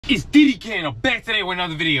It's Diddy Candle back today with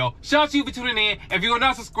another video. Shout out to you for tuning in. If you're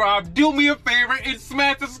not subscribed, do me a favor and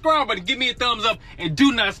smash the subscribe button. Give me a thumbs up and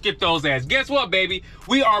do not skip those ads. Guess what, baby?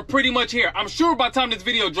 We are pretty much here. I'm sure by the time this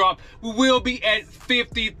video drops, we will be at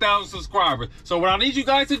 50,000 subscribers. So what I need you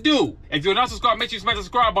guys to do, if you're not subscribed, make sure you smash the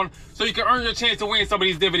subscribe button so you can earn your chance to win some of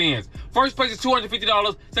these dividends. First place is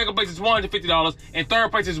 $250, second place is $150, and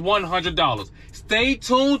third place is $100. Stay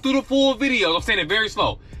tuned through the full video. I'm saying it very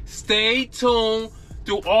slow. Stay tuned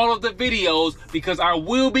through all of the videos because I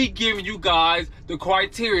will be giving you guys the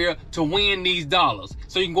criteria to win these dollars.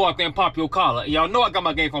 So you can go out there and pop your collar. Y'all know I got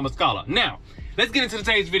my game from a scholar. Now, let's get into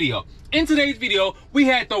today's video. In today's video, we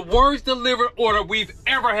had the worst delivered order we've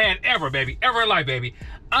ever had, baby. Ever in life, baby.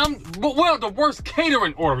 Well, the worst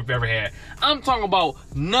catering order we've ever had. I'm talking about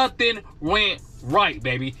nothing went right,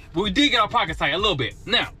 baby. But we did get our pockets tight a little bit.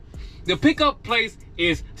 Now, the pickup place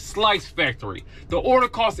is Slice Factory. The order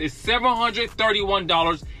cost is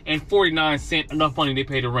 $731.49, enough money they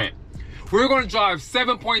pay the rent. We're gonna drive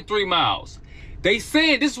 7.3 miles. They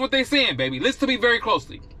saying, this is what they saying, baby. Listen to me very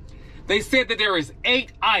closely. They said that there is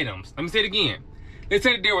 8 items. Let me say it again. They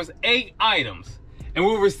said that there was 8 items and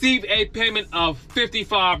we'll receive a payment of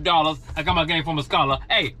 $55. I got my game from a scholar.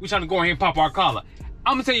 Hey, we trying to go ahead and pop our collar.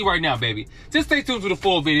 I'm gonna tell you right now, baby. Just stay tuned to the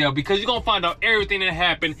full video because you're gonna find out everything that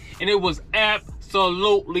happened, and it was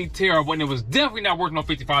absolutely terrible, and it was definitely not worth no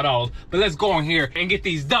 $55. But let's go in here and get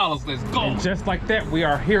these dollars. Let's go. And just like that, we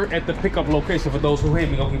are here at the pickup location. For those who hate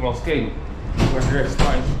me, don't keep on skating. We're here at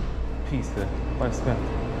Slice Pizza. Let's go.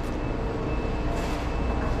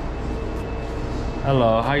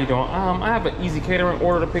 Hello, how you doing? I have an easy catering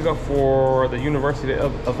order to pick up for the University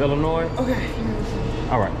of Illinois. Okay.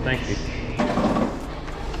 All right, thank you.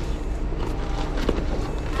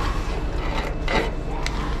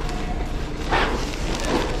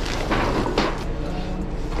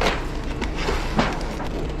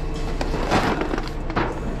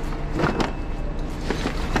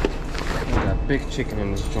 Big chicken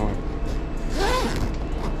in this joint.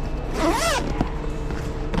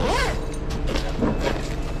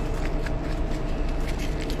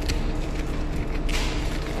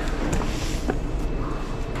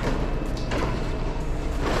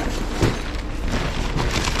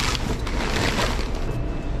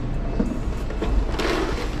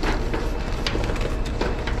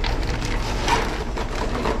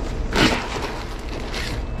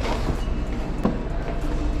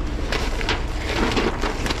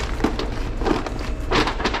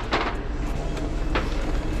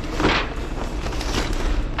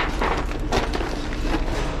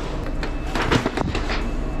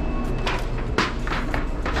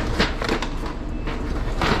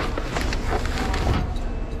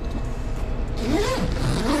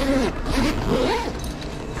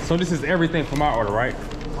 So this is everything from our order, right?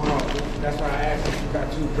 That's why I asked if you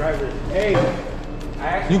got 2 drivers. Hey, I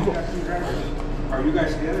asked if you got 2 drivers. Are you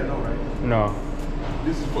guys together? No, right? No.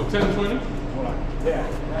 This is for 1020? Hold on. Yeah,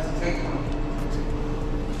 that's the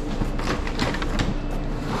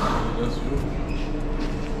 1020. That's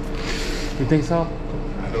you. You think so? I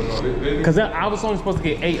don't know. Because I was only supposed to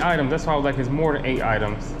get 8 items. That's why I was like, it's more than 8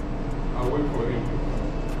 items. I'll wait for him.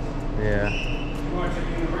 Yeah. You going to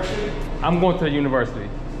the university? I'm going to the university.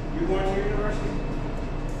 You going to your university?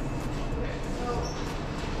 So,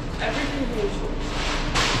 everything here is yours.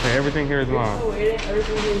 Okay, everything here is mine. You're still waiting,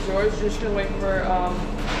 everything here is yours. You're just gonna wait for,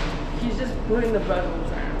 he's just putting the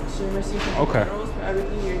bedrooms right now. So you're missing some bedrooms, but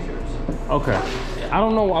everything here is yours. Okay. Yeah. I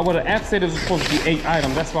don't know, I would have asked it was supposed to be 8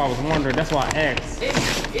 items. That's why I was wondering. That's why I asked.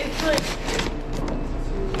 It's like,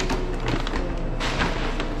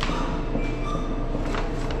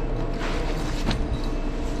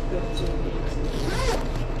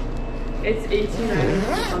 it's 18 items,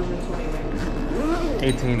 120 wings.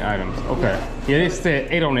 18 items. Okay. Yeah, they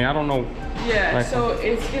said 8 on it. I don't know. Yeah. Like, so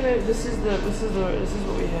it's gonna. This is what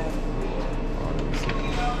we have.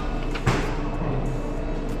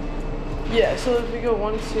 Yeah. So if we go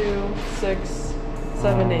 1, 2, 6,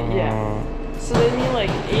 7, 8. Yeah. So they mean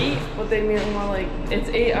like 8, but they mean more like it's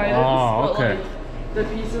 8 items. Oh, okay. But like the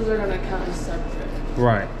pieces are gonna count as separate.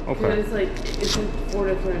 Right. Okay. But it's like 4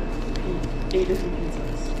 different, 8 different pizzas.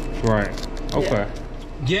 Right. Okay.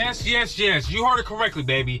 Yeah. Yes. You heard it correctly,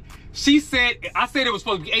 baby. She said, I said it was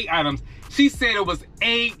supposed to be 8 items. She said it was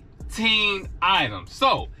 18 items.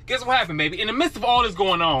 So, guess what happened, baby? In the midst of all this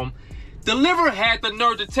going on, Deliver had the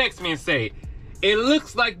nerve to text me and say, it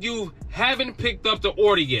looks like you haven't picked up the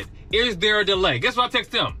order yet. Is there a delay? Guess what I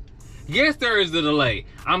text him? Yes, there is a delay.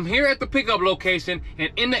 I'm here at the pickup location,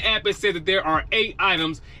 and in the app it said that there are 8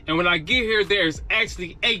 items, and when I get here, there's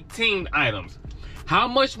actually 18 items. How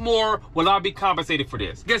much more will I be compensated for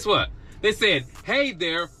this? Guess what? They said, hey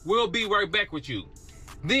there, we'll be right back with you.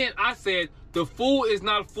 Then I said, the food is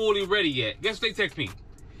not fully ready yet. Guess what they text me?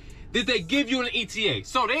 Did they give you an ETA?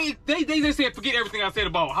 So they said, forget everything I said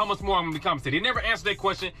about how much more I'm gonna be compensated. They never answered that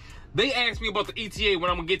question. They asked me about the ETA when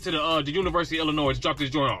I'm gonna get to the University of Illinois to drop this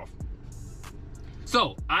joint off.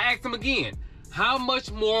 So I asked them again, how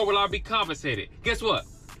much more will I be compensated? Guess what?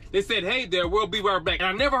 They said, hey there, we'll be right back. And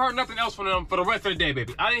I never heard nothing else from them for the rest of the day,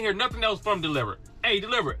 baby. I didn't hear nothing else from DLIVRD. Hey,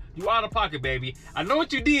 DLIVRD, you out of pocket, baby. I know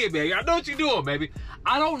what you did, baby. I know what you're doing, baby.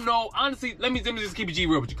 I don't know. Honestly, let me just keep it G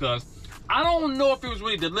real with you, cuz. I don't know if it was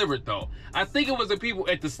really DLIVRD, though. I think it was the people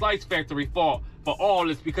at the Slice Factory fault for all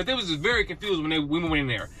this, because they was just very confused when we went in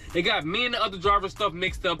there. They got me and the other driver stuff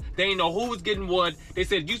mixed up. They didn't know who was getting what. They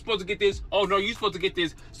said, you supposed to get this. Oh, no, you supposed to get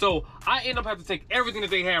this. So I end up having to take everything that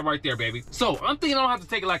they had right there, baby. So I'm thinking I don't have to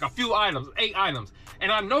take like a few items, 8 items.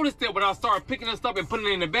 And I noticed that when I started picking this up and putting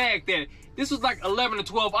it in the bag, that this was like 11 to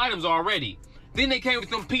 12 items already. Then they came with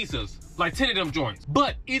them pizzas, like 10 of them joints.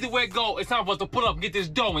 But either way it go, it's time for us to pull up, get this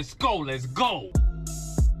dough, and go. Let's go.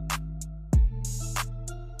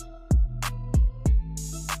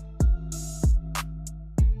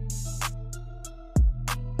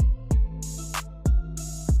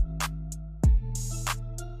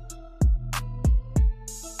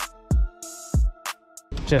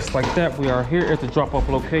 Just like that, we are here at the drop-off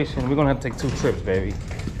location. We're gonna have to take 2 trips, baby.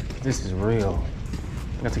 This is real.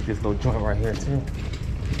 I'm gonna take this little joint right here too.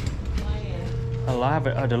 I have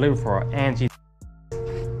a delivery for Angie.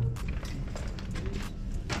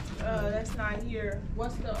 That's not here.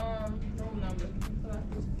 What's the room number?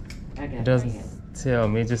 It doesn't tell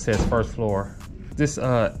me. It just says first floor. This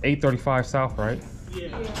 835 South, right?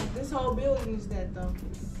 Yeah. This whole building is that though.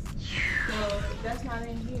 So that's not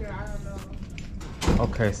in here. I don't know.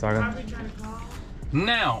 Okay, so I got.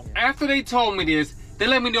 Now, after they told me this, they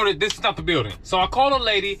let me know that this is not the building. So I called a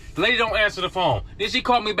lady. The lady don't answer the phone. Then she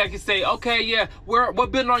called me back and say, okay, yeah, what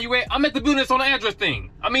building are you at? I'm at the building that's on the address thing.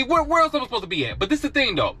 I mean, where else am I supposed to be at? But this is the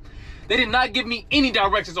thing, though. They did not give me any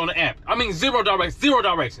directions on the app. I mean, zero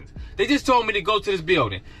directions. They just told me to go to this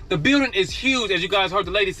building. The building is huge, as you guys heard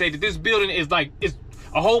the lady say, that this building is like, it's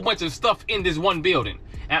a whole bunch of stuff in this one building.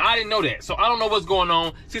 And I didn't know that, so I don't know what's going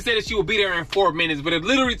on. She said that she would be there in 4 minutes, but it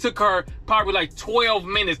literally took her probably like 12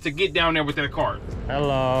 minutes to get down there with that cart.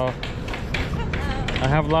 Hello. I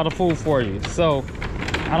have a lot of food for you. So,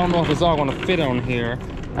 I don't know if it's all gonna fit on here.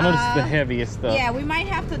 I know this is the heaviest stuff. Yeah, we might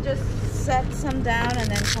have to just set some down and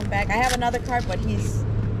then come back. I have another cart, but he's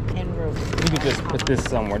en route. You could just put this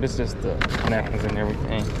somewhere. This is just the napkins and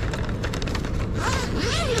everything.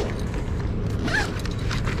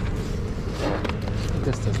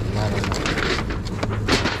 This doesn't matter.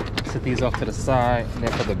 Set these off to the side and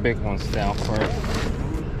then put the big ones down first.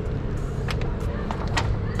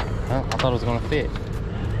 Oh, I thought it was gonna fit.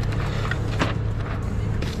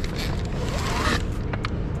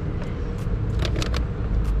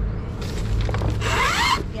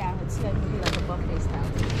 Yeah, it's gonna be like a buffet style.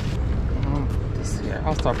 This here.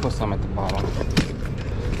 I'll start putting some at the bottom.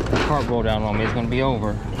 The cart roll down on me. It's gonna be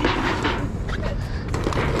over.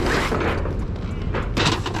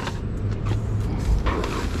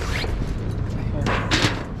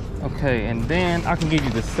 Okay, and then I can give you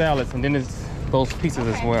the salads, and then it's those pieces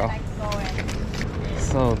as well.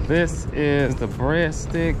 So this is the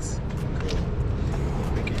breadsticks.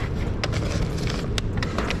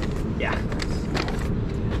 Yeah.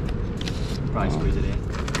 Probably squeeze it in.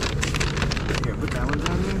 Here, put that one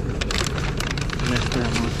down there. That's that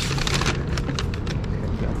one.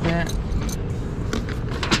 Got that.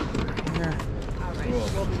 Here. All right,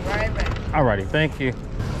 we'll be right back. Alrighty, thank you.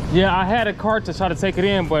 Yeah, I had a cart to try to take it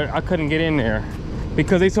in, but I couldn't get in there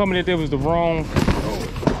because they told me that there was the wrong.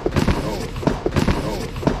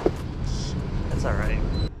 That's all right.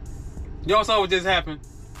 Y'all saw what just happened?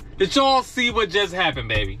 Did y'all see what just happened,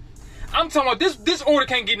 baby? I'm talking about this order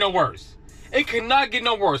can't get no worse. It cannot get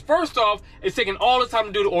no worse. First off, it's taking all the time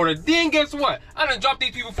to do the order. Then guess what? I done dropped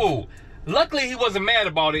these people food. Luckily, he wasn't mad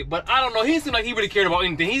about it, but I don't know. He seemed like he really cared about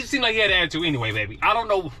anything. He seemed like he had an attitude anyway, baby. I don't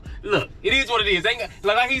know. Look, it is what it is.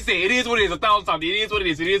 Like he said, it is what it is 1,000 times. It is what it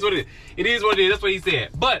is. It is what it is. It is what it is. That's what he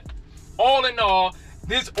said. But all in all,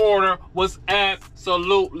 this order was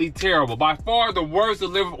absolutely terrible. By far the worst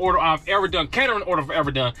delivery order I've ever done. Catering order I've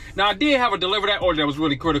ever done. Now, I did have a DLIVRD order that was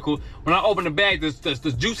really critical. When I opened the bag,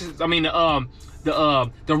 the juices, I mean,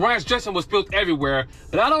 the ranch dressing was spilled everywhere.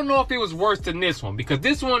 But I don't know if it was worse than this one, because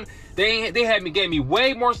this one, they gave me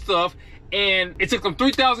way more stuff, and it took them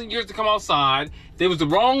 3,000 years to come outside. There was the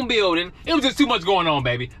wrong building. It was just too much going on,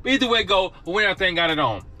 baby. But either way it go, when everything got it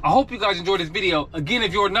on. I hope you guys enjoyed this video. Again,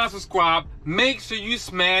 if you're not subscribed, make sure you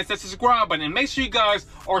smash that subscribe button. And make sure you guys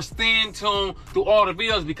are staying tuned through all the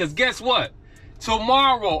videos, because guess what?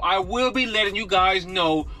 Tomorrow, I will be letting you guys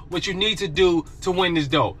know what you need to do to win this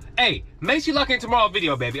dough. Hey, make sure you lock in tomorrow's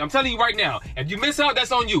video, baby. I'm telling you right now, if you miss out,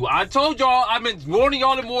 that's on you. I told y'all, I've been warning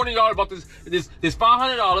y'all and warning y'all about this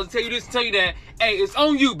 $500. Tell you this, tell you that. Hey, it's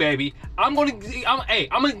on you, baby. I'm gonna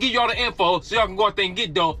give y'all the info so y'all can go out there and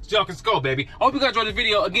get dough, so y'all can score, baby. I hope you guys enjoyed the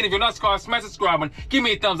video. Again, if you're not subscribed, smash the subscribe button. Give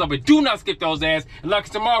me a thumbs up, and do not skip those ads. And like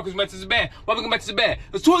it tomorrow, because Mets is bad. Why we gonna Mets is bad?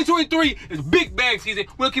 It's 2023. It's big bag season.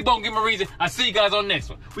 We'll keep on giving a reason. I see you guys on the next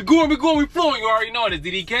one. We flowing. You already know it. It's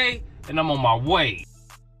DDK, and I'm on my way.